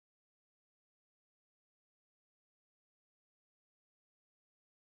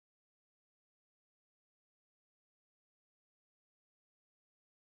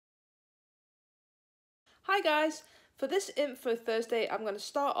Hi guys! For this Info Thursday, I'm going to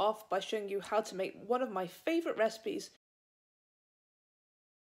start off by showing you how to make one of my favourite recipes.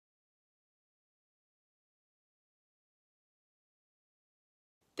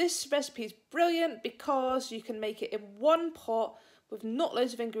 This recipe is brilliant because you can make it in one pot with not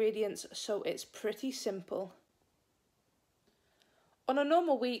loads of ingredients, so it's pretty simple. On a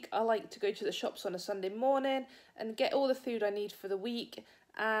normal week, I like to go to the shops on a Sunday morning and get all the food I need for the week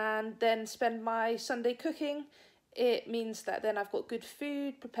and then spend my Sunday cooking. It means that then I've got good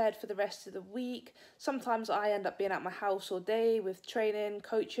food prepared for the rest of the week. Sometimes I end up being at my house all day with training,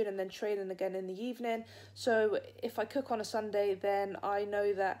 coaching, and then training again in the evening. So if I cook on a Sunday, then I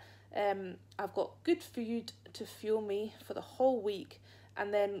know that I've got good food to fuel me for the whole week.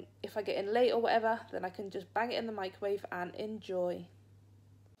 And then if I get in late or whatever, then I can just bang it in the microwave and enjoy.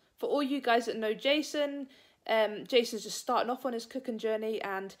 For all you guys that know Jason, Jason's just starting off on his cooking journey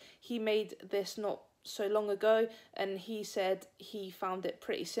and he made this not so long ago and he said he found it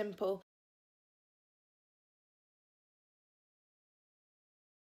pretty simple.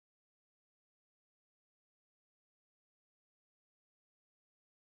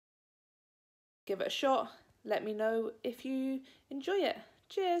 Give it a shot. Let me know if you enjoy it.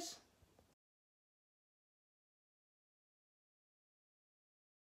 Cheers!